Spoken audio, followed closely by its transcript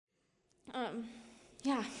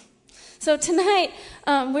Yeah. So tonight,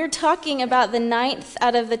 we're talking about the 9th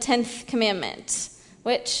out of the 10th commandment,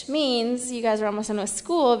 which means you guys are almost done with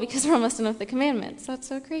school because we're almost done with the commandments. That's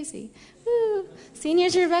so crazy. Woo.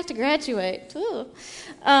 Seniors, you're about to graduate. Woo.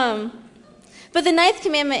 But the 9th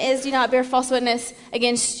commandment is do not bear false witness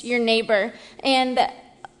against your neighbor. And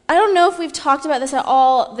I don't know if we've talked about this at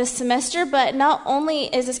all this semester, but not only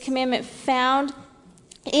is this commandment found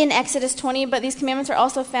in Exodus 20, but these commandments are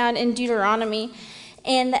also found in Deuteronomy.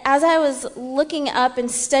 And as I was looking up and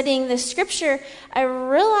studying this scripture, I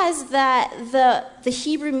realized that the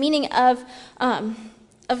Hebrew meaning of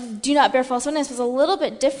do not bear false witness was a little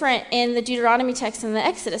bit different in the Deuteronomy text than the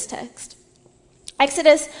Exodus text.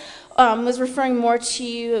 Exodus was referring more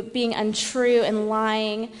to being untrue and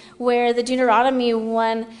lying, where the Deuteronomy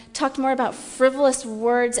one talked more about frivolous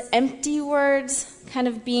words, empty words, kind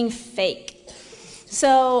of being fake.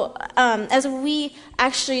 So as we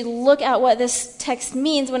actually look at what this text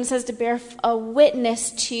means when it says to bear a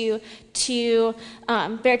witness, to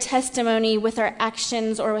bear testimony with our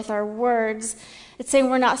actions or with our words, it's saying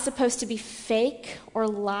we're not supposed to be fake or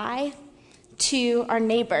lie to our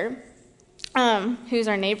neighbor. Who's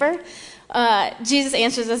our neighbor? Jesus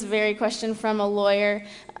answers this very question from a lawyer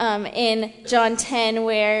in John 10,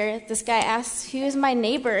 where this guy asks, who is my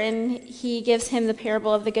neighbor? And he gives him the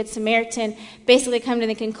parable of the Good Samaritan, basically come to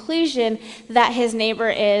the conclusion that his neighbor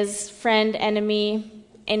is friend, enemy,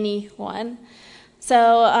 anyone.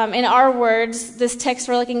 So in our words, this text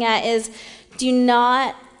we're looking at is do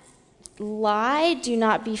not lie, do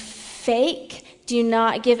not be fake, do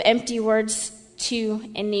not give empty words to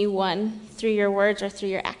anyone through your words or through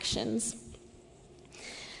your actions.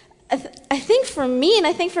 I think for me, and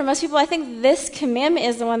I think for most people, I think this commandment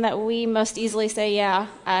is the one that we most easily say, yeah,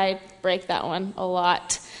 I break that one a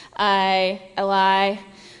lot. I lie.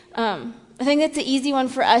 I think that's an easy one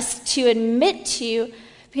for us to admit to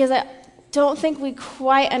because I don't think we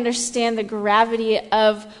quite understand the gravity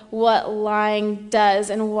of what lying does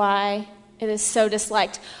and why it is so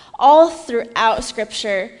disliked. All throughout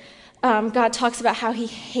Scripture, God talks about how he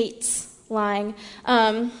hates lying.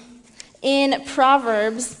 In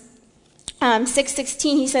Proverbs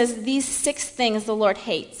 6:16, he says, these 6 things the Lord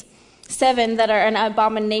hates, 7 that are an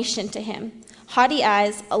abomination to him: haughty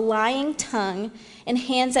eyes, a lying tongue, and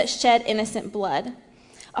hands that shed innocent blood,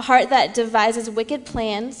 a heart that devises wicked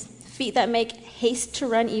plans, feet that make haste to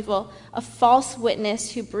run evil, a false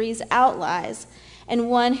witness who breathes out lies, and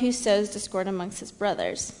one who sows discord amongst his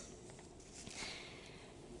brothers.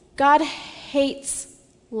 God hates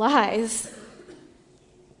lies.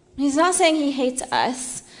 He's not saying he hates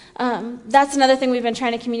us. That's another thing we've been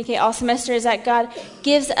trying to communicate all semester is that God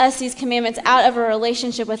gives us these commandments out of a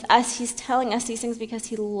relationship with us. He's telling us these things because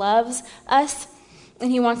he loves us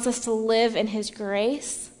and he wants us to live in his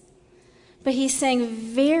grace. But he's saying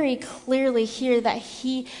very clearly here that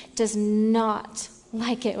he does not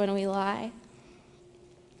like it when we lie.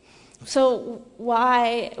 So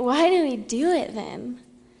why do we do it then?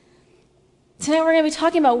 Tonight we're going to be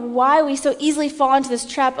talking about why we so easily fall into this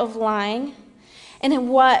trap of lying and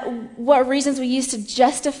what reasons we use to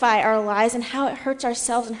justify our lies and how it hurts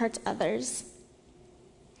ourselves and hurts others.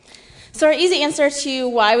 So our easy answer to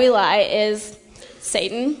why we lie is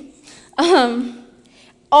Satan.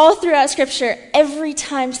 All throughout Scripture, every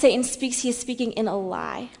time Satan speaks, he is speaking in a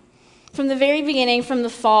lie. From the very beginning, from the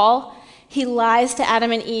fall, he lies to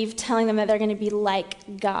Adam and Eve, telling them that they're going to be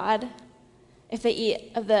like God if they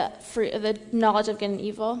eat of the fruit of the knowledge of good and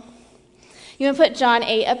evil. You want to put John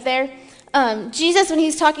 8 up there? Jesus, when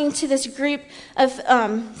he's talking to this group of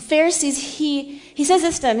Pharisees, he says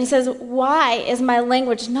this to them. He says, why is my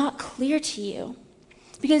language not clear to you?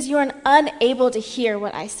 Because you are unable to hear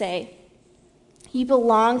what I say. You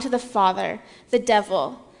belong to the father, the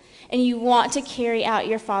devil, and you want to carry out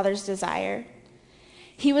your father's desire.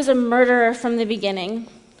 He was a murderer from the beginning,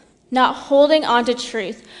 not holding on to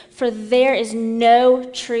truth, for there is no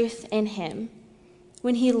truth in him.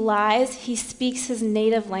 When he lies, he speaks his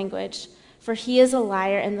native language, for he is a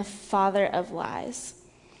liar and the father of lies.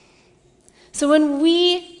 So when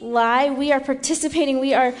we lie, we are participating,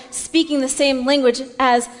 we are speaking the same language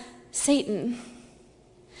as Satan.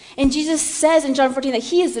 And Jesus says in John 14 that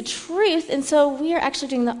he is the truth, and so we are actually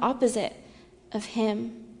doing the opposite of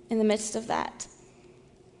him in the midst of that.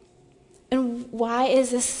 And why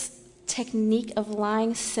is this technique of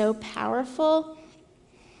lying so powerful?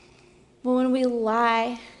 Well, when we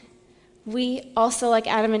lie, we also, like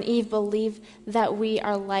Adam and Eve, believe that we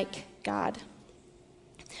are like God.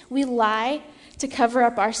 We lie to cover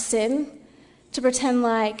up our sin, to pretend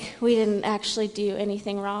like we didn't actually do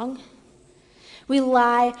anything wrong. We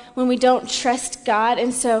lie when we don't trust God,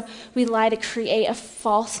 and so we lie to create a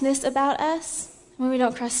falseness about us. When we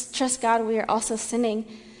don't trust God, we are also sinning.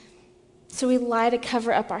 So we lie to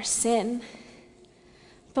cover up our sin.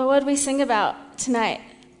 But what did we sing about tonight?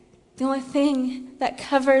 The only thing that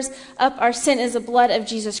covers up our sin is the blood of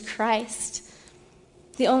Jesus Christ.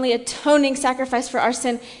 The only atoning sacrifice for our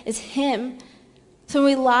sin is him. So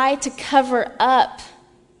when we lie to cover up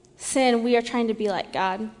sin, we are trying to be like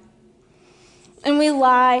God. And we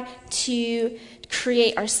lie to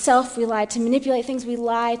create ourselves. We lie to manipulate things. We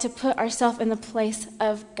lie to put ourselves in the place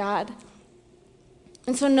of God.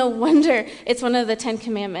 And so no wonder it's one of the 10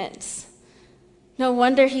 Commandments. No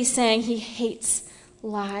wonder he's saying he hates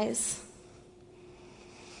lies.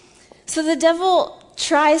 So the devil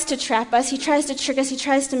tries to trap us. He tries to trick us. He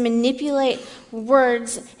tries to manipulate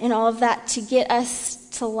words and all of that to get us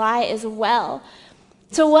to lie as well.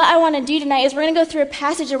 So what I want to do tonight is we're going to go through a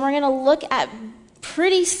passage and we're going to look at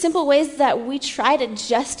pretty simple ways that we try to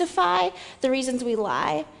justify the reasons we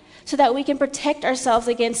lie so that we can protect ourselves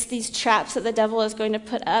against these traps that the devil is going to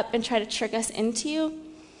put up and try to trick us into.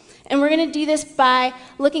 And we're going to do this by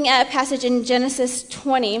looking at a passage in Genesis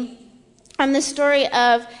 20 on the story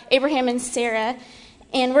of Abraham and Sarah.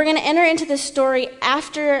 And we're going to enter into this story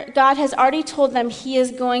after God has already told them he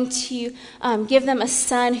is going to give them a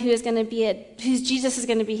son whose Jesus is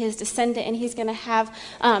going to be his descendant, and he's going to have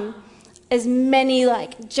as many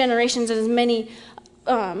generations and as many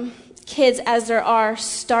kids as there are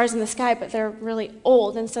stars in the sky, but they're really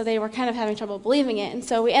old, and so they were kind of having trouble believing it. And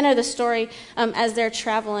so we enter the story as they're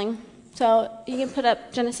traveling. So you can put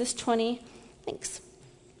up Genesis 20. Thanks.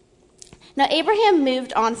 Now Abraham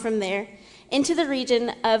moved on from there into the region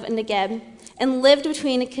of Negeb and lived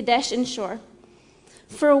between Kadesh and Shur.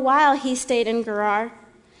 For a while he stayed in Gerar,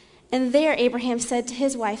 and there Abraham said to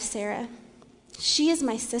his wife Sarah, "She is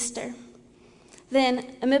my sister."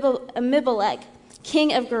 Then Abimelech,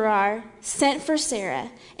 king of Gerar, sent for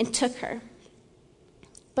Sarah and took her.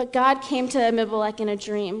 But God came to Abimelech in a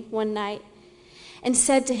dream one night and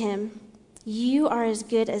said to him, "You are as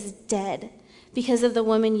good as dead because of the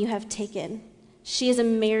woman you have taken. She is a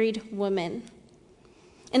married woman."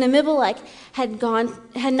 And Abimelech had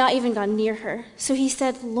not even gone near her. So he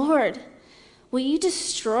said, "Lord, will you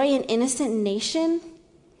destroy an innocent nation?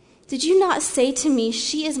 Did you not say to me,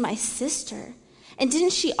 'She is my sister'? And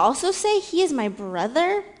didn't she also say, 'He is my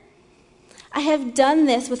brother'? I have done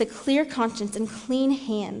this with a clear conscience and clean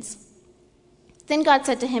hands." Then God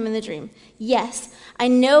said to him in the dream, "Yes, I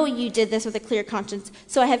know you did this with a clear conscience,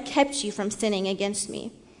 so I have kept you from sinning against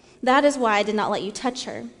me. That is why I did not let you touch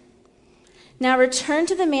her. Now return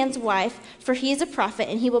to the man's wife, for he is a prophet,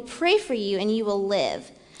 and he will pray for you, and you will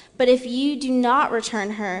live. But if you do not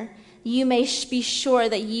return her, you may be sure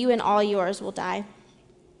that you and all yours will die."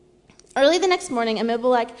 Early the next morning,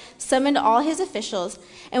 Abimelech summoned all his officials,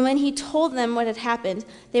 and when he told them what had happened,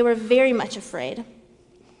 they were very much afraid.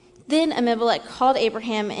 Then Abimelech called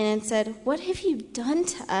Abraham and said, "What have you done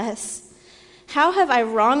to us? How have I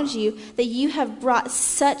wronged you that you have brought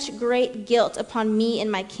such great guilt upon me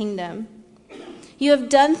and my kingdom? You have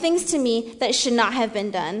done things to me that should not have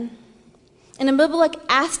been done." And Abimelech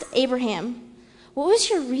asked Abraham, "What was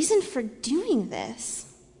your reason for doing this?"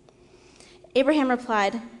 Abraham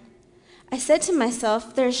replied, "I said to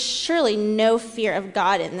myself, there is surely no fear of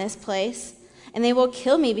God in this place, and they will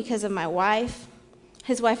kill me because of my wife."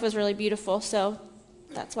 His wife was really beautiful, so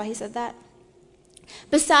that's why he said that.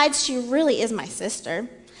 "Besides, she really is my sister,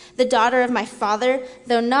 the daughter of my father,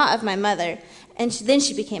 though not of my mother, and then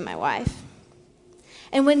she became my wife.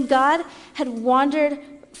 And when God had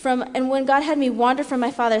me wander from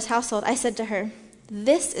my father's household, I said to her,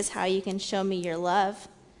 'This is how you can show me your love.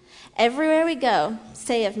 Everywhere we go,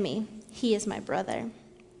 say of me, he is my brother.'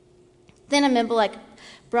 Then Abimelech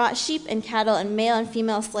brought sheep and cattle and male and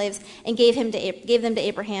female slaves and gave them to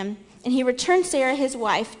Abraham, and he returned Sarah his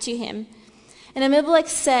wife to him. And Abimelech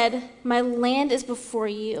said, 'My land is before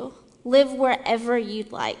you. Live wherever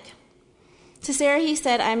you'd like.' To Sarah he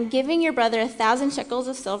said, 'I am giving your brother 1,000 shekels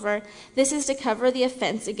of silver. This is to cover the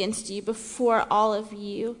offense against you before all of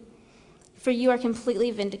you, for you are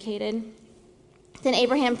completely vindicated.' Then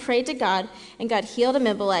Abraham prayed to God, and God healed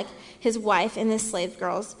Abimelech, his wife, and his slave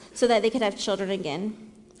girls, so that they could have children again.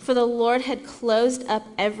 For the Lord had closed up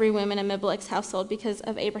every woman in Abimelech's household because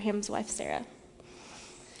of Abraham's wife Sarah."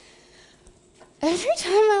 Every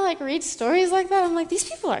time I read stories like that, I'm like, these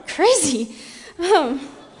people are crazy.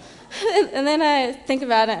 And then I think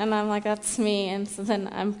about it, and I'm like, that's me, and so then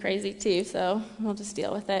I'm crazy too, so we'll just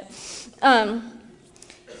deal with it.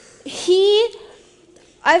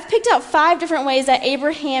 I've picked out 5 different ways that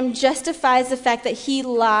Abraham justifies the fact that he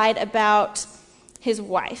lied about his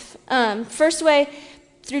wife. First way,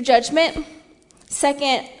 through judgment.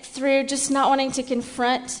 Second, through just not wanting to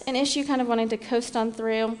confront an issue, kind of wanting to coast on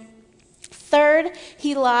through. Third,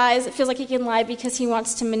 he lies. It feels like he can lie because he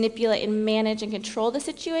wants to manipulate and manage and control the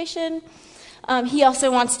situation. He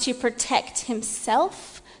also wants to protect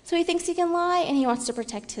himself, so he thinks he can lie, and he wants to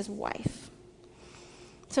protect his wife.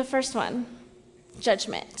 So first one,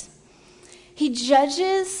 judgment. He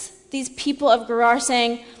judges these people of Gerar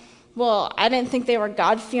saying, well, I didn't think they were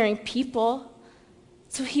God-fearing people.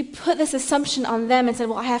 So he put this assumption on them and said,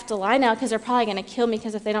 well, I have to lie now because they're probably going to kill me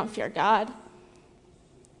because if they don't fear God.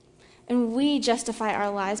 And we justify our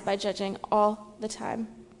lies by judging all the time.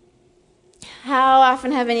 How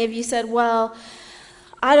often have any of you said, well,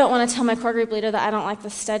 I don't want to tell my core group leader that I don't like the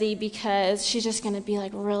study because she's just going to be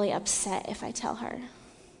like really upset if I tell her.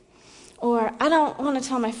 Or I don't want to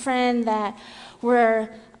tell my friend that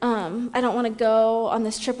I don't want to go on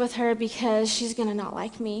this trip with her because she's going to not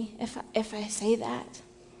like me if I say that.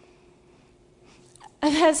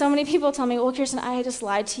 I've had so many people tell me, well, Kirsten, I just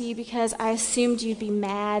lied to you because I assumed you'd be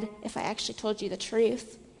mad if I actually told you the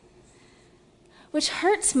truth. Which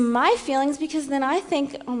hurts my feelings because then I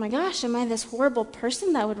think, oh my gosh, am I this horrible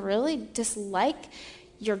person that would really dislike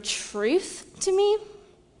your truth to me?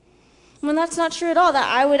 When that's not true at all, that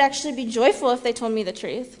I would actually be joyful if they told me the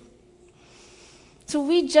truth. So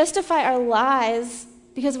we justify our lies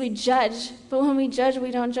because we judge, but when we judge,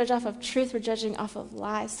 we don't judge off of truth, we're judging off of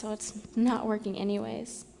lies, so it's not working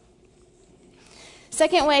anyways.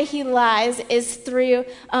 Second way he lies is through,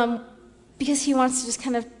 because he wants to just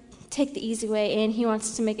kind of take the easy way in. He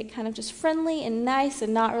wants to make it kind of just friendly and nice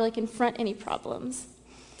and not really confront any problems.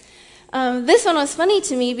 This one was funny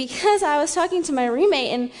to me because I was talking to my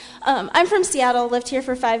roommate, and I'm from Seattle, lived here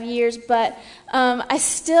for 5 years, but I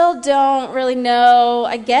still don't really know,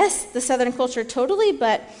 I guess, the Southern culture totally,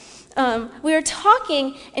 but we were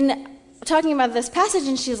talking about this passage,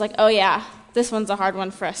 and she was like, oh yeah, this one's a hard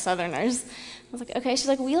one for us Southerners. I was like, okay. She's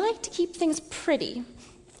like, we like to keep things pretty. I'm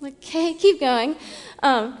like, okay, keep going.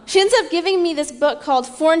 She ends up giving me this book called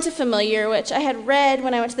Foreign to Familiar, which I had read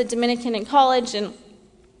when I went to the Dominican in college, and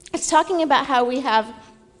it's talking about how we have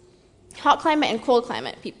hot climate and cold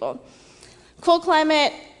climate people. Cold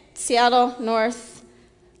climate, Seattle, north.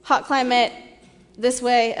 Hot climate, this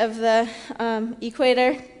way of the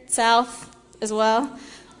equator, south as well.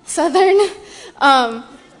 Southern,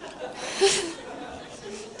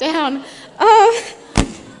 down.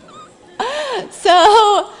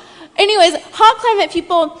 So, anyways, hot climate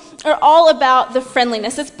people are all about the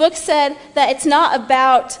friendliness. This book said that it's not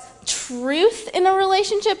about truth in a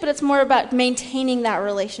relationship, but it's more about maintaining that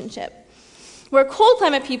relationship. Where cold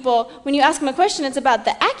climate people, when you ask them a question, it's about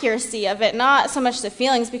the accuracy of it, not so much the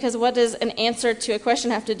feelings, because what does an answer to a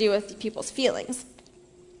question have to do with people's feelings?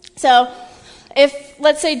 So if,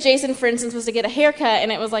 let's say Jason, for instance, was to get a haircut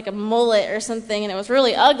and it was like a mullet or something and it was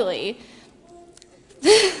really ugly,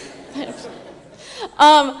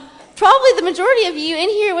 probably the majority of you in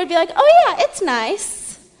here would be like, oh yeah, it's nice.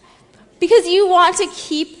 Because you want to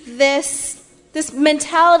keep this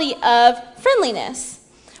mentality of friendliness.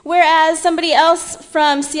 Whereas somebody else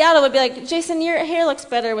from Seattle would be like, Jason, your hair looks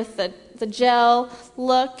better with the gel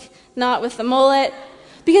look, not with the mullet.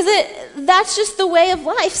 Because that's just the way of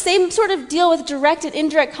life. Same sort of deal with direct and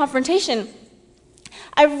indirect confrontation.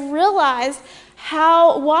 I realized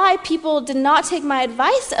why people did not take my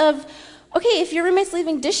advice of, okay, if your roommate's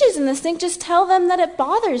leaving dishes in the sink, just tell them that it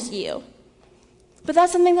bothers you. But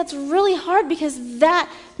that's something that's really hard because that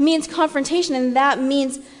means confrontation and that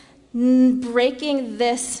means breaking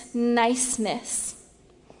this niceness.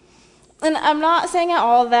 And I'm not saying at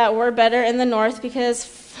all that we're better in the north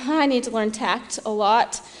because I need to learn tact a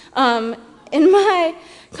lot in my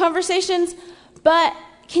conversations. But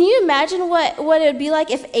can you imagine what it would be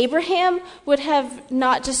like if Abraham would have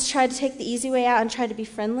not just tried to take the easy way out and tried to be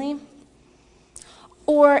friendly?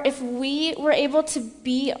 Or if we were able to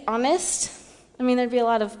be honest. I mean, there'd be a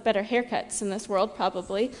lot of better haircuts in this world,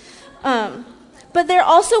 probably. But there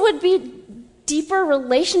also would be deeper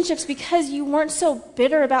relationships because you weren't so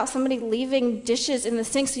bitter about somebody leaving dishes in the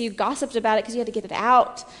sink, so you gossiped about it because you had to get it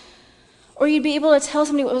out. Or you'd be able to tell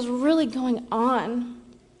somebody what was really going on.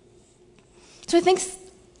 So I think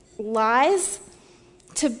lies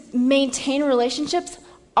to maintain relationships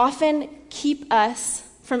often keep us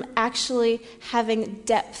from actually having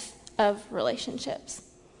depth of relationships.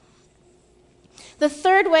 The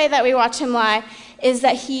third way that we watch him lie is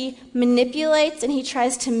that he manipulates and he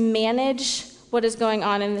tries to manage what is going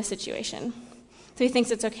on in the situation. So he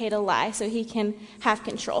thinks it's okay to lie so he can have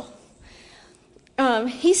control.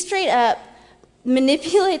 He straight up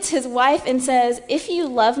manipulates his wife and says, if you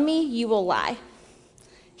love me, you will lie.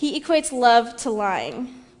 he equates love to lying,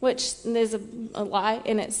 which is a lie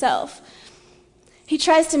in itself. He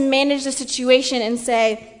tries to manage the situation and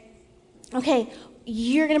say, okay,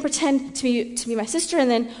 you're going to pretend to be my sister, and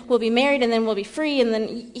then we'll be married, and then we'll be free, and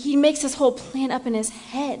then he makes this whole plan up in his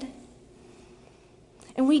head.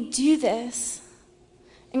 And we do this.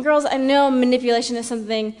 And girls, I know manipulation is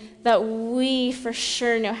something that we for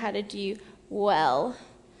sure know how to do well.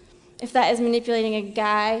 If that is manipulating a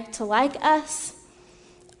guy to like us,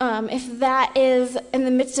 if that is in the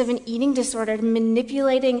midst of an eating disorder,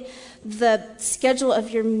 manipulating the schedule of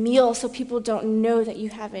your meal so people don't know that you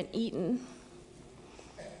haven't eaten.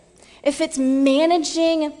 If it's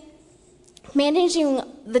managing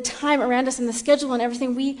the time around us and the schedule and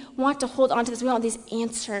everything, we want to hold on to this. We want these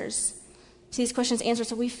answers to these questions answered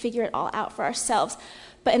so we figure it all out for ourselves.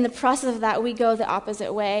 But in the process of that, we go the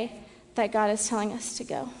opposite way that God is telling us to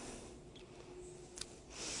go.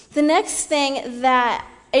 The next thing that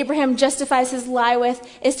Abraham justifies his lie with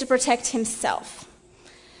is to protect himself.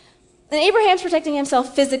 And Abraham's protecting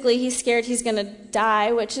himself physically. He's scared he's going to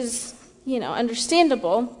die, which is,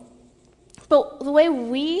 understandable. But the way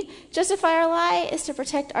we justify our lie is to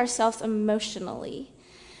protect ourselves emotionally.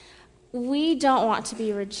 We don't want to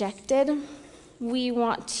be rejected. We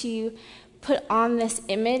want to put on this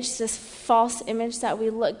image, this false image that we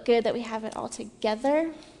look good, that we have it all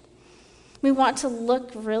together. We want to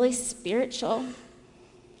look really spiritual.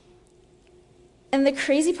 And the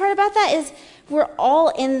crazy part about that is we're all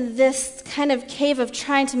in this kind of cave of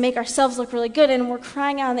trying to make ourselves look really good, and we're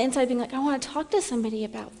crying out on the inside being like, I want to talk to somebody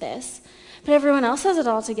about this. But everyone else has it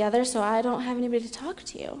all together, so I don't have anybody to talk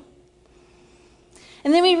to.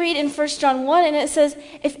 And then we read in 1 John 1, and it says,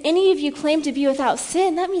 if any of you claim to be without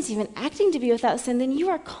sin, that means even acting to be without sin, then you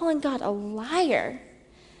are calling God a liar.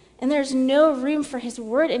 And there's no room for his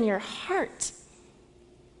word in your heart.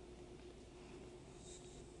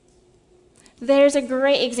 There's a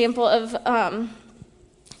great example of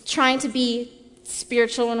trying to be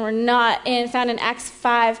spiritual when we're not, and found in Acts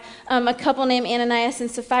 5. A couple named Ananias and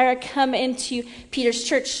Sapphira come into Peter's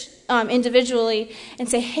church individually and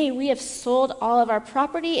say, hey, we have sold all of our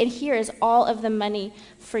property, and here is all of the money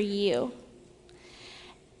for you.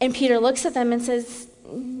 And Peter looks at them and says,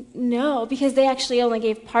 no, because they actually only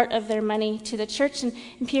gave part of their money to the church. And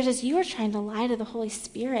Peter says, you are trying to lie to the Holy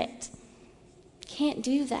Spirit. Can't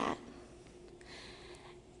do that.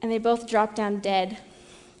 And they both drop down dead.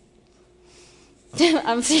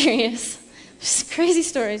 I'm serious. There's crazy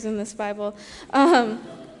stories in this Bible. But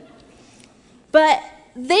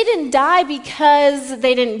they didn't die because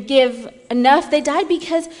they didn't give enough. They died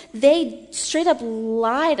because they straight up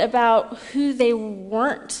lied about who they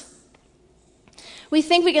weren't. We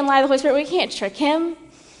think we can lie to the Holy Spirit. We can't trick him.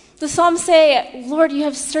 The Psalms say, Lord, you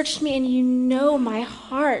have searched me and you know my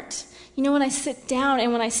heart. You know when I sit down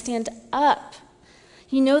and when I stand up.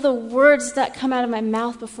 You know the words that come out of my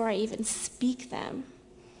mouth before I even speak them.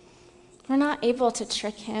 We're not able to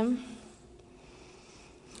trick him.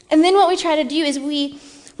 And then what we try to do is we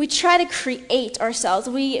try to create ourselves.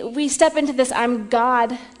 We step into this I'm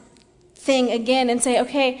God thing again and say,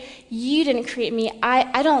 okay, you didn't create me.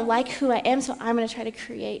 I don't like who I am, so I'm going to try to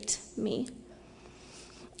create me.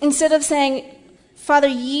 Instead of saying, Father,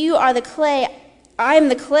 you are the clay, I'm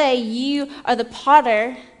the clay, you are the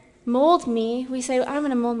potter, mold me, we say, I'm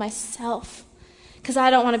going to mold myself because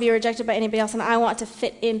I don't want to be rejected by anybody else and I want to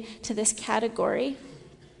fit into this category.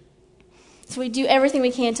 So we do everything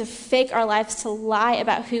we can to fake our lives, to lie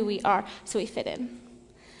about who we are so we fit in.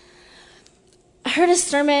 I heard a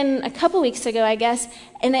sermon a couple weeks ago, I guess,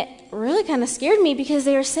 and it really kind of scared me because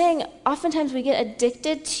they were saying oftentimes we get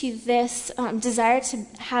addicted to this desire to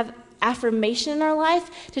have affirmation in our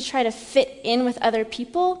life, to try to fit in with other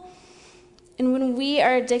people. And when we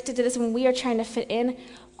are addicted to this, when we are trying to fit in,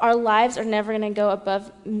 our lives are never going to go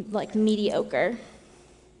above like mediocre.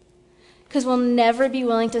 Because we'll never be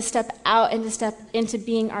willing to step out and to step into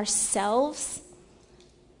being ourselves.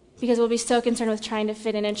 Because we'll be so concerned with trying to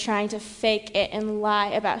fit in and trying to fake it and lie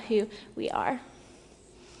about who we are.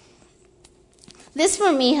 This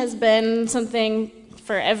for me has been something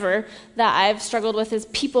forever that I've struggled with, is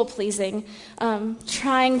people pleasing.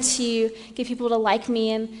 Trying to get people to like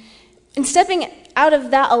me and stepping out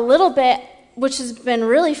of that a little bit, which has been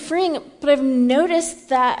really freeing, but I've noticed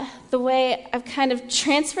that the way I've kind of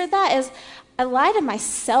transferred that is I lie to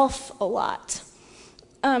myself a lot.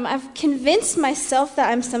 I've convinced myself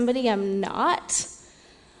that I'm somebody I'm not,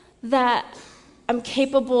 that I'm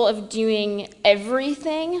capable of doing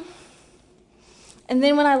everything. And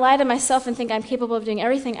then when I lie to myself and think I'm capable of doing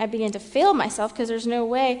everything, I begin to fail myself because there's no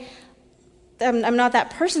way I'm not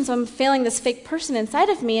that person, so I'm failing this fake person inside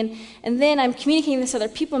of me, and then I'm communicating this to other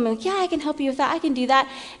people, and I'm like, yeah, I can help you with that, I can do that,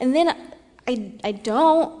 and then I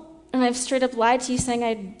don't, and I've straight up lied to you saying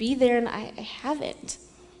I'd be there, and I haven't.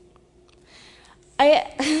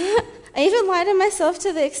 I even lied to myself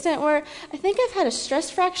to the extent where I think I've had a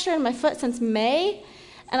stress fracture in my foot since May,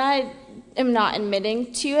 and I am not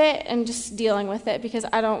admitting to it and just dealing with it because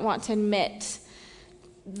I don't want to admit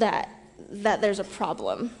that there's a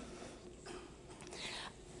problem.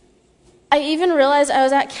 I even realized I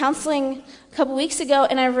was at counseling a couple weeks ago,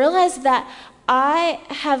 and I realized that I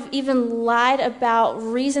have even lied about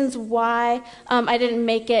reasons why I didn't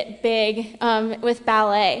make it big with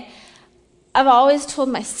ballet. I've always told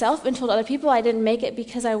myself and told other people I didn't make it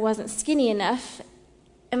because I wasn't skinny enough.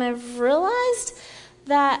 And I've realized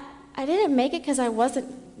that I didn't make it because I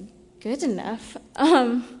wasn't good enough.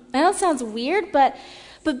 I know it sounds weird, but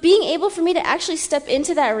being able for me to actually step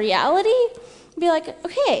into that reality, be like,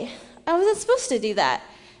 okay, I wasn't supposed to do that.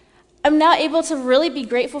 I'm now able to really be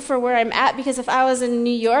grateful for where I'm at, because if I was in New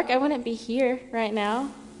York, I wouldn't be here right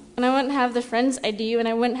now. And I wouldn't have the friends I do, and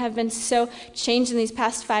I wouldn't have been so changed in these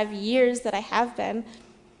past 5 years that I have been.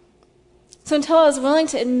 So until I was willing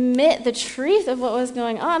to admit the truth of what was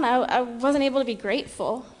going on, I wasn't able to be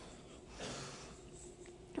grateful.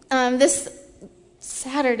 This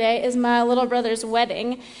Saturday is my little brother's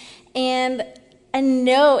wedding, and I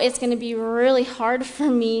know it's going to be really hard for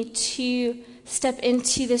me to step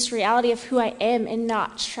into this reality of who I am and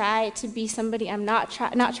not try to be somebody I'm not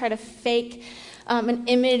try to fake an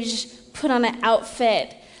image, put on an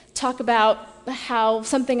outfit, talk about how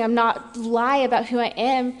something I'm not, lie about who I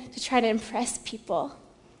am to try to impress people.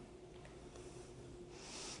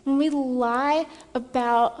 When we lie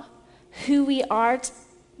about who we are,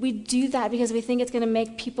 we do that because we think it's going to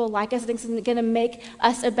make people like us, think it's going to make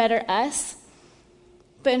us a better us.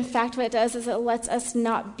 But in fact, what it does is it lets us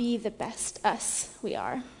not be the best us we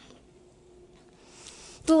are.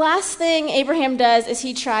 The last thing Abraham does is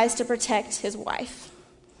he tries to protect his wife.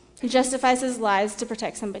 He justifies his lies to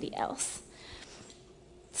protect somebody else.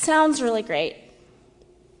 Sounds really great.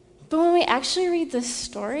 But when we actually read this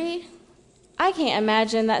story, I can't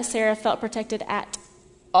imagine that Sarah felt protected at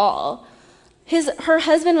all. Her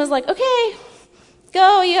husband was like, okay,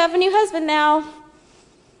 go, you have a new husband now.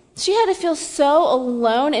 She had to feel so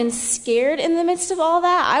alone and scared in the midst of all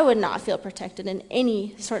that. I would not feel protected in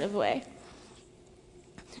any sort of way.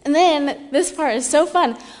 And then this part is so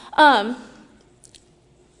fun.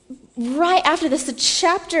 Right after this, the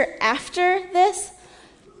chapter after this,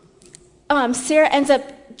 Sarah ends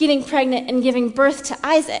up getting pregnant and giving birth to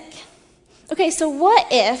Isaac. Okay, so what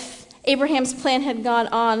if Abraham's plan had gone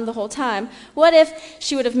on the whole time? What if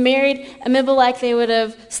she would have married Abimelech, they would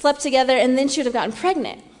have slept together, and then she would have gotten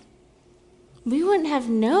pregnant? We wouldn't have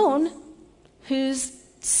known whose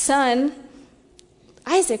son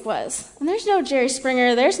Isaac was. And there's no Jerry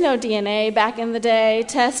Springer, there's no DNA back in the day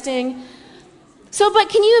testing. So, but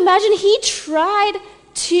can you imagine, he tried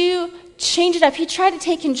to change it up. He tried to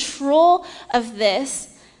take control of this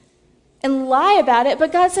and lie about it,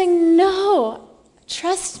 but God's saying, no,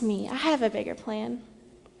 trust me, I have a bigger plan.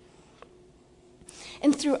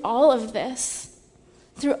 And through all of this,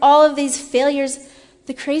 through all of these failures,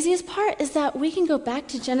 the craziest part is that we can go back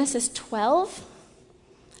to Genesis 12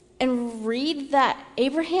 and read that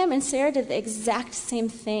Abraham and Sarah did the exact same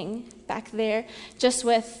thing back there, just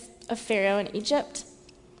with a Pharaoh in Egypt.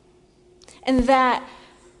 And that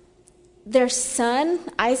their son,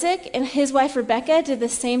 Isaac, and his wife, Rebekah, did the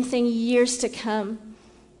same thing years to come.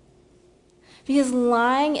 Because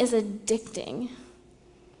lying is addicting.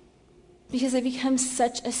 Because it becomes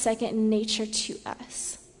such a second nature to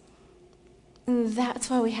us. And that's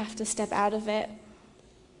why we have to step out of it.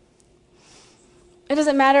 It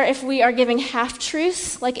doesn't matter if we are giving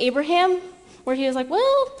half-truths like Abraham, where he was like,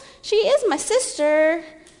 well, she is my sister,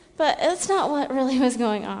 but that's not what really was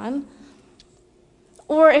going on.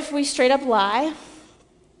 Or if we straight up lie.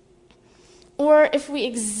 Or if we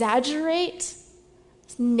exaggerate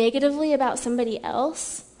negatively about somebody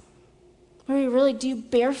else, where we really do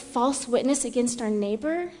bear false witness against our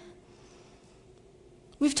neighbor.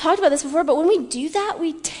 We've talked about this before, but when we do that,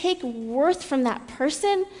 we take worth from that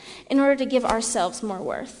person in order to give ourselves more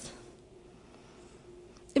worth.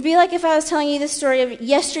 It'd be like if I was telling you the story of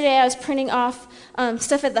yesterday. I was printing off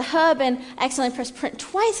stuff at the hub, and I accidentally pressed print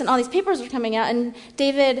twice, and all these papers were coming out, and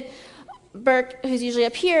David Burke, who's usually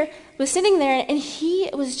up here, was sitting there, and he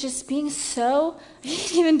was just being so, he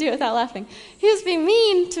didn't even do it without laughing. He was being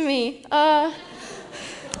mean to me. Not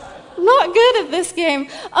good at this game.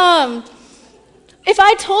 If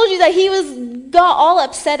I told you that he got all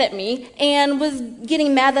upset at me and was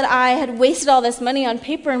getting mad that I had wasted all this money on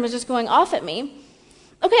paper and was just going off at me,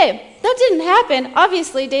 okay, that didn't happen.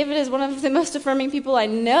 Obviously, David is one of the most affirming people I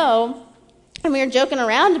know, and we were joking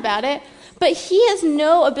around about it. But he has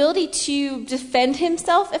no ability to defend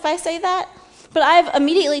himself if I say that. But I've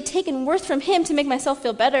immediately taken worth from him to make myself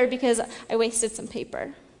feel better because I wasted some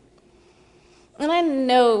paper. And I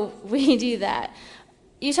know we do that.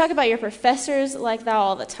 You talk about your professors like that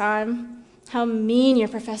all the time, how mean your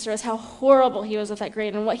professor was, how horrible he was with that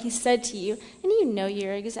grade and what he said to you. And you know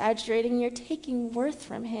you're exaggerating, you're taking worth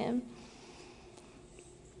from him.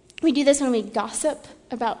 We do this when we gossip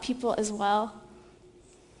about people as well.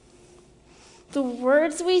 The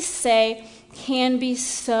words we say can be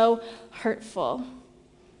so hurtful.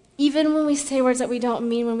 Even when we say words that we don't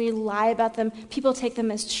mean, when we lie about them, people take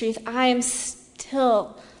them as truth. I am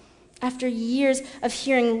still, after years of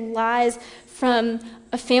hearing lies from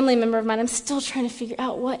a family member of mine, I'm still trying to figure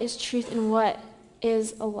out what is truth and what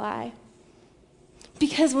is a lie.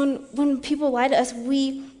 Because when people lie to us,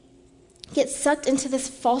 we get sucked into this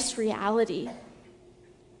false reality.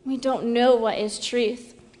 We don't know what is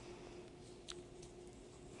truth.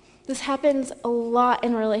 This happens a lot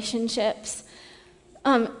in relationships.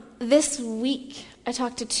 This week, I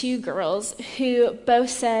talked to two girls who both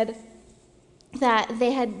said that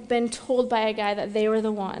they had been told by a guy that they were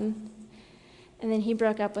the one, and then he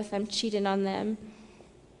broke up with them, cheated on them,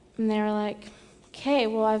 and they were like, okay,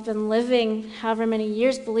 well, I've been living however many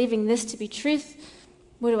years believing this to be truth.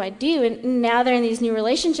 What do I do? And now they're in these new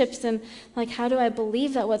relationships, and like, how do I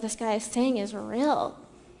believe that what this guy is saying is real?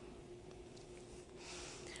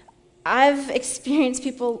 I've experienced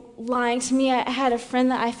people lying to me. I had a friend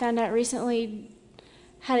that I found out recently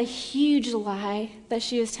had a huge lie that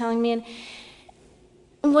she was telling me, and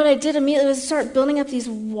what I did immediately was start building up these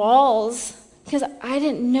walls because I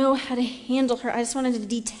didn't know how to handle her. I just wanted to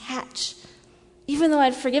detach. Even though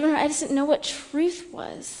I'd forgiven her, I just didn't know what truth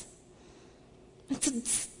was.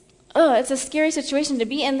 It's a scary situation to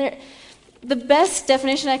be in. The best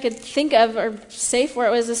definition I could think of or say for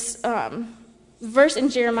it was this verse in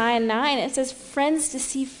Jeremiah 9. It says, friends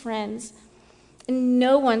deceive friends, and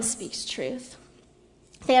no one speaks truth.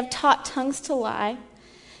 They have taught tongues to lie.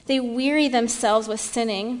 They weary themselves with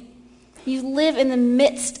sinning. You live in the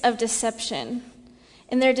midst of deception.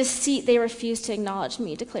 In their deceit, they refuse to acknowledge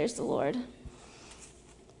me, declares the Lord.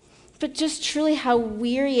 But just truly how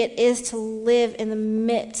weary it is to live in the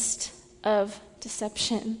midst of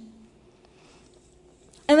deception.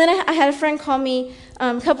 And then I had a friend call me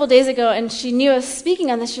a couple days ago, and she knew I was speaking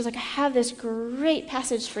on this. She was like, I have this great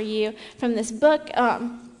passage for you from this book,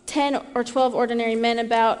 10 or 12 Ordinary Men,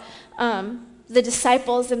 about the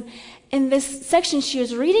disciples. And this section she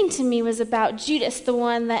was reading to me was about Judas, the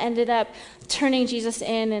one that ended up turning Jesus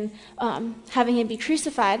in and having him be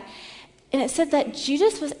crucified. And it said that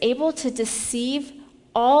Judas was able to deceive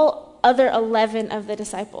all other 11 of the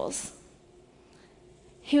disciples.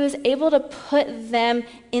 He was able to put them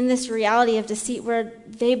in this reality of deceit where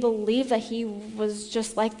they believed that he was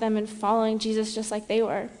just like them and following Jesus just like they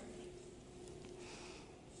were.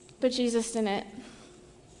 But Jesus didn't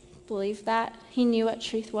believe that. He knew what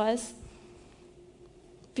truth was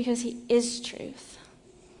because he is truth.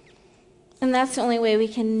 And that's the only way we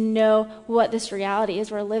can know what this reality is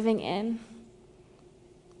we're living in.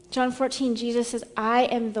 John 14, Jesus says, I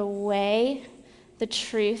am the way, the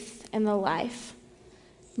truth, and the life.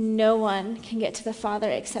 No one can get to the Father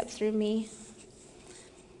except through me.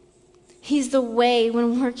 He's the way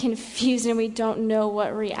when we're confused and we don't know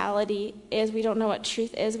what reality is. We don't know what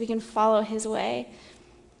truth is. We can follow his way.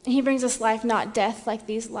 And he brings us life, not death, like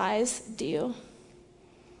these lies do.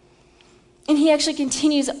 And he actually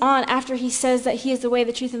continues on after he says that he is the way,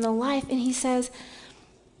 the truth, and the life. And he says,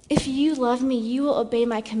 if you love me, you will obey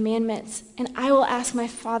my commandments. And I will ask my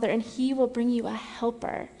Father, and he will bring you a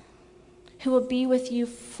helper who will be with you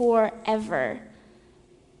forever,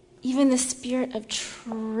 even the Spirit of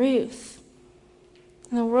truth.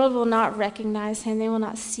 And the world will not recognize him. They will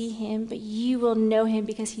not see him, but you will know him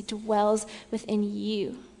because he dwells within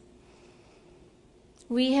you.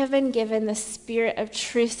 We have been given the Spirit of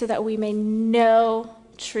truth so that we may know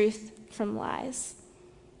truth from lies,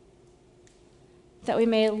 that we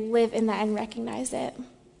may live in that and recognize it.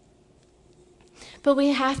 But what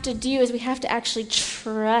we have to do is we have to actually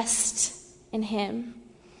trust in him.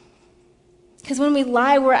 Because when we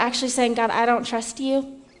lie, we're actually saying, God, I don't trust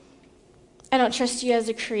you. I don't trust you as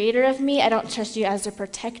the creator of me. I don't trust you as the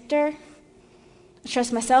protector. I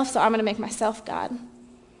trust myself, so I'm going to make myself God.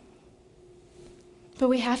 But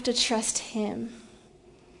we have to trust him.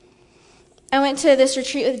 I went to this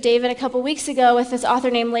retreat with David a couple weeks ago with this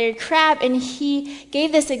author named Larry Crabb, and he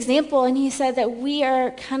gave this example, and he said that we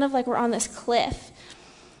are kind of like we're on this cliff,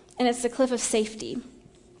 and it's the cliff of safety.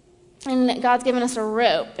 And God's given us a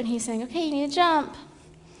rope, and he's saying, okay, you need to jump.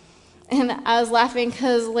 And I was laughing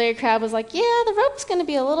because Larry Crabb was like, yeah, the rope's going to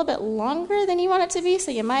be a little bit longer than you want it to be,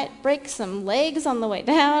 so you might break some legs on the way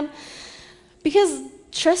down. Because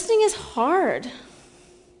trusting is hard.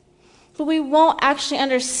 But we won't actually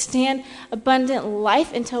understand abundant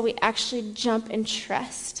life until we actually jump and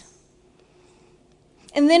trust.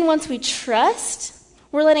 And then once we trust,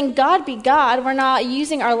 we're letting God be God. We're not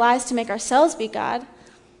using our lives to make ourselves be God.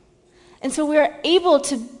 And so we're able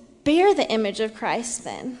to bear the image of Christ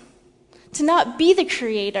then. To not be the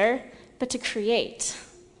creator, but to create.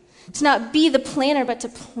 To not be the planner, but to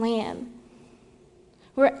plan.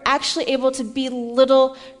 We're actually able to be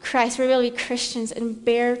little Christ. We're able to be Christians and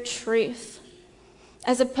bear truth,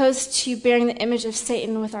 as opposed to bearing the image of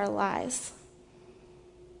Satan with our lies.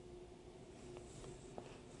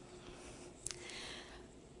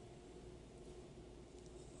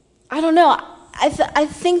 I don't know. I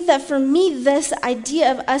think that for me, this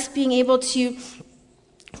idea of us being able to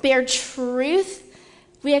bear truth,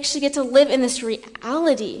 we actually get to live in this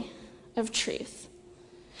reality of truth.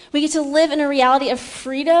 We get to live in a reality of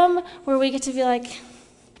freedom where we get to be like,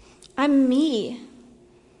 I'm me.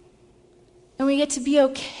 And we get to be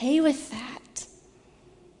okay with that.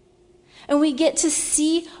 And we get to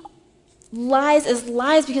see lies as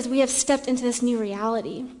lies because we have stepped into this new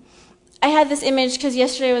reality. I had this image because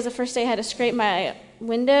yesterday was the first day I had to scrape my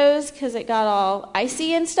windows because it got all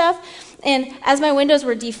icy and stuff. And as my windows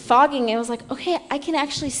were defogging, I was like, okay, I can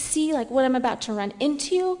actually see like what I'm about to run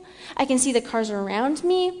into. I can see the cars around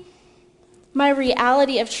me. My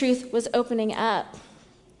reality of truth was opening up.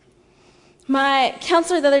 My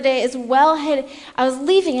counselor the other day as well I was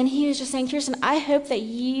leaving and he was just saying, Kirsten, I hope that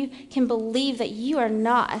you can believe that you are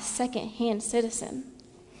not a second-hand citizen.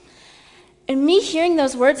 And me hearing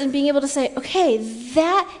those words and being able to say, okay,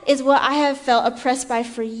 that is what I have felt oppressed by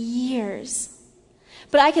for years.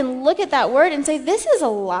 But I can look at that word and say, this is a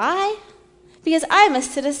lie. Because I am a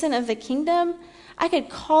citizen of the kingdom, I could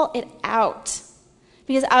call it out.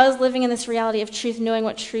 Because I was living in this reality of truth, knowing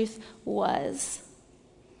what truth was.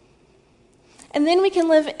 And then we can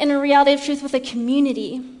live in a reality of truth with a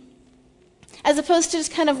community. As opposed to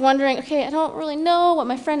just kind of wondering, okay, I don't really know what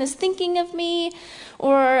my friend is thinking of me,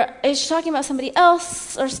 or is she talking about somebody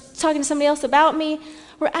else, or talking to somebody else about me.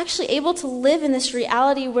 We're actually able to live in this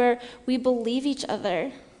reality where we believe each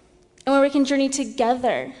other, and where we can journey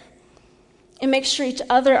together, and make sure each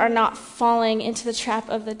other are not falling into the trap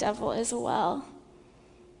of the devil as well.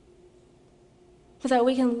 But that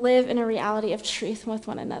we can live in a reality of truth with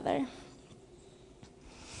one another.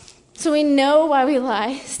 So we know why we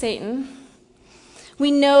lie, Satan. We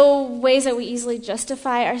know ways that we easily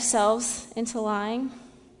justify ourselves into lying.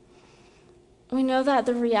 We know that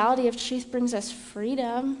the reality of truth brings us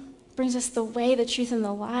freedom, brings us the way, the truth, and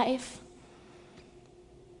the life.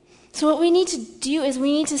 So what we need to do is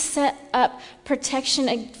we need to set up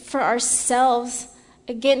protection for ourselves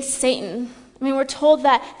against Satan. I mean, we're told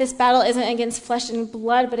that this battle isn't against flesh and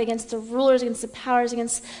blood, but against the rulers, against the powers,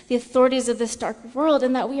 against the authorities of this dark world,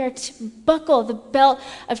 and that we are to buckle the belt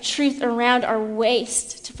of truth around our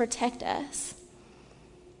waist to protect us.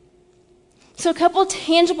 So a couple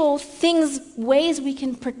tangible things, ways we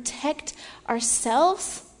can protect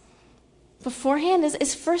ourselves beforehand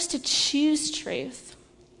is first to choose truth.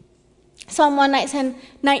 Psalm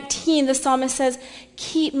 119, the psalmist says,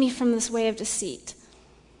 keep me from this way of deceit,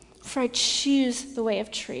 for I choose the way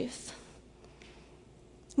of truth.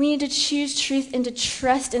 We need to choose truth and to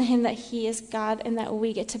trust in him that he is God and that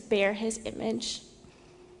we get to bear his image.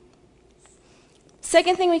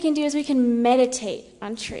 Second thing we can do is we can meditate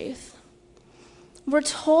on truth. We're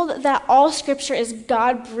told that all scripture is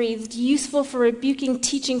God-breathed, useful for rebuking,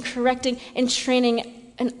 teaching, correcting, and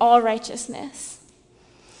training in all righteousness.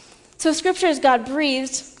 So if scripture is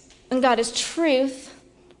God-breathed and God is truth,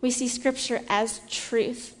 we see scripture as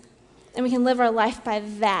truth. And we can live our life by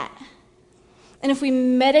that. And if we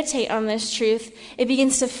meditate on this truth, it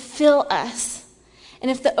begins to fill us.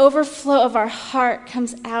 And if the overflow of our heart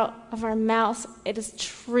comes out of our mouths, it is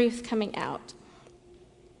truth coming out.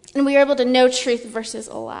 And we are able to know truth versus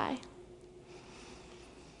a lie.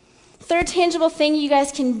 Third tangible thing you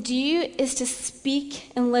guys can do is to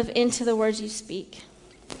speak and live into the words you speak.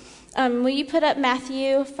 Will you put up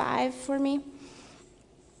Matthew 5 for me?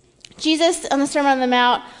 Jesus, on the Sermon on the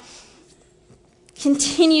Mount,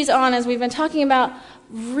 continues on as we've been talking about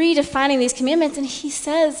redefining these commandments, and he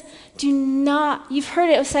says you've heard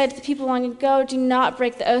it said to the people long ago, do not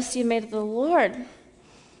break the oaths you made to the Lord.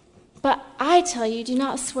 But I tell you, do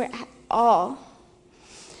not swear at all.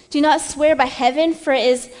 Do not swear by heaven, for it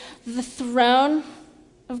is the throne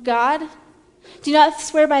of God. Do not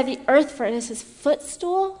swear by the earth, for it is his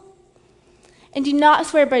footstool. And do not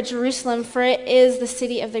swear by Jerusalem, for it is the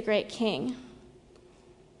city of the great king.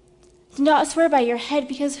 Do not swear by your head,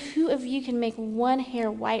 because who of you can make one hair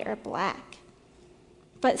white or black?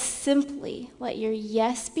 But simply let your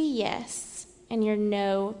yes be yes, and your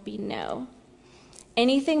no be no.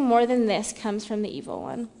 Anything more than this comes from the evil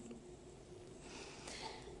one.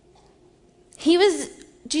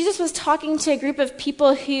 Jesus was talking to a group of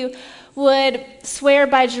people who would swear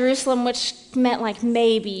by Jerusalem, which meant like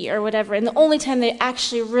maybe or whatever. And the only time they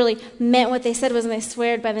actually really meant what they said was when they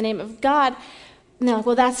swear by the name of God. And they're like,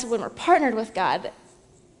 well, that's when we're partnered with God.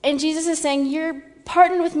 And Jesus is saying, you're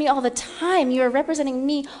partnered with me all the time. You are representing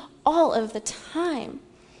me all of the time.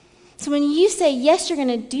 So when you say, yes, you're going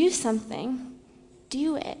to do something,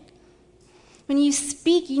 do it. When you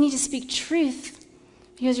speak, you need to speak truth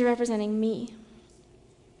because you're representing me.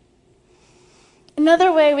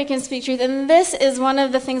 Another way we can speak truth, and this is one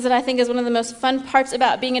of the things that I think is one of the most fun parts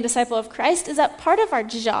about being a disciple of Christ, is that part of our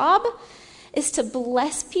job is to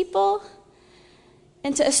bless people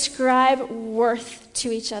and to ascribe worth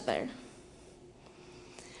to each other.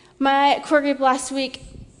 My core group last week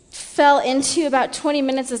fell into about 20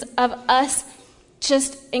 minutes of us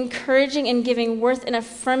just encouraging and giving worth and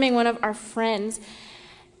affirming one of our friends.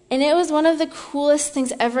 And it was one of the coolest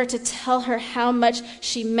things ever to tell her how much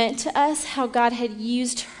she meant to us, how God had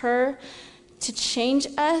used her to change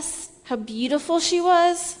us, how beautiful she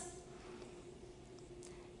was.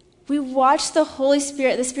 We watched the Holy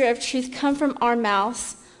Spirit, the Spirit of truth, come from our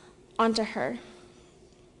mouths onto her.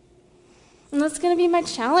 And that's going to be my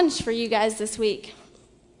challenge for you guys this week.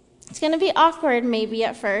 It's going to be awkward maybe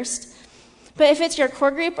at first, but if it's your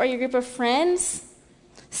core group or your group of friends,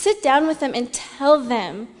 sit down with them and tell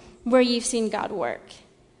them where you've seen God work.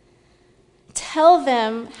 Tell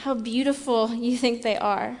them how beautiful you think they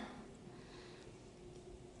are.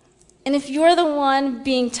 And if you're the one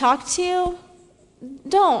being talked to,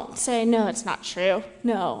 don't say, no, it's not true.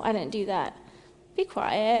 No, I didn't do that. Be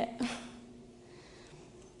quiet.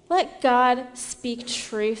 Let God speak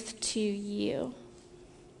truth to you.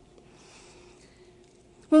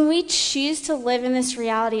 When we choose to live in this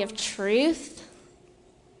reality of truth,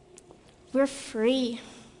 we're free.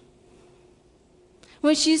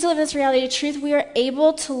 When we choose to live in this reality of truth, we are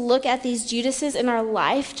able to look at these Judases in our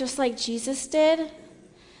life just like Jesus did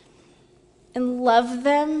and love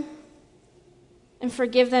them and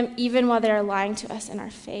forgive them even while they are lying to us in our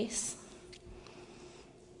face.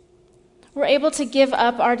 We're able to give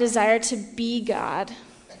up our desire to be God,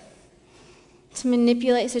 to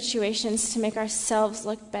manipulate situations to make ourselves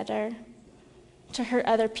look better, to hurt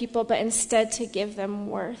other people, but instead to give them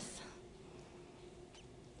worth.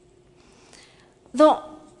 The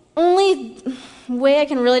only way I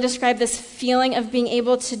can really describe this feeling of being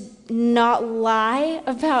able to not lie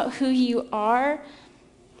about who you are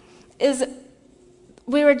is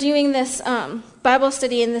we were doing this Bible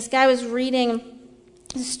study, and this guy was reading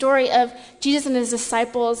the story of Jesus and his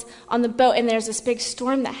disciples on the boat, and there's this big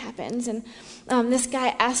storm that happens. And this guy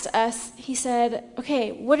asked us, he said,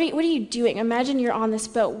 okay, what are you doing? Imagine you're on this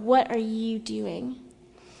boat. What are you doing?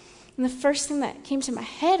 And the first thing that came to my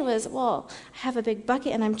head was, well, I have a big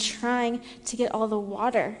bucket and I'm trying to get all the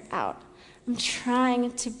water out. I'm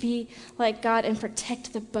trying to be like God and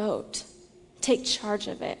protect the boat, take charge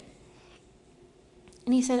of it.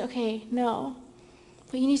 And he said, okay, no.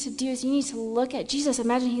 What you need to do is you need to look at Jesus.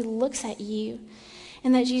 Imagine he looks at you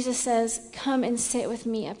and that Jesus says, come and sit with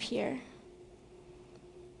me up here.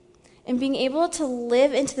 And being able to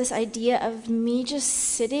live into this idea of me just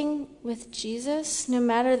sitting with Jesus, no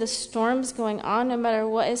matter the storms going on, no matter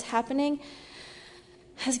what is happening,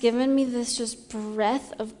 has given me this just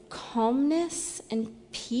breath of calmness and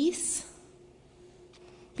peace.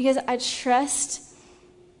 Because I trust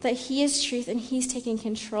that he is truth and he's taking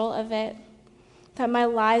control of it. That my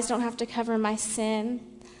lies don't have to cover my sin.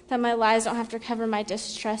 That my lies don't have to cover my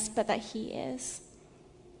distrust, but that he is.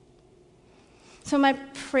 So my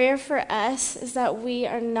prayer for us is that we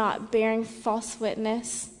are not bearing false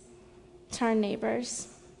witness to our neighbors,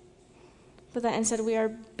 but that instead we are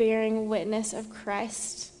bearing witness of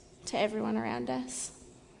Christ to everyone around us.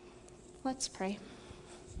 Let's pray.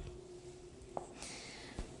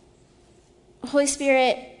 Holy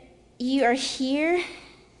Spirit, you are here,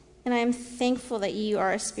 and I am thankful that you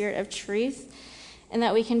are a spirit of truth and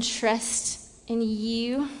that we can trust in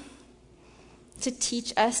you to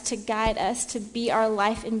teach us, to guide us, to be our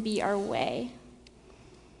life and be our way.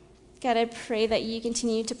 God, I pray that you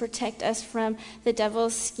continue to protect us from the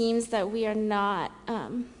devil's schemes, that we are not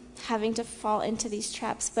having to fall into these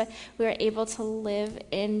traps, but we are able to live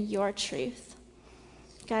in your truth.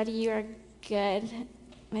 God, you are good.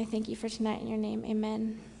 And I thank you for tonight in your name.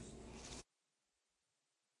 Amen.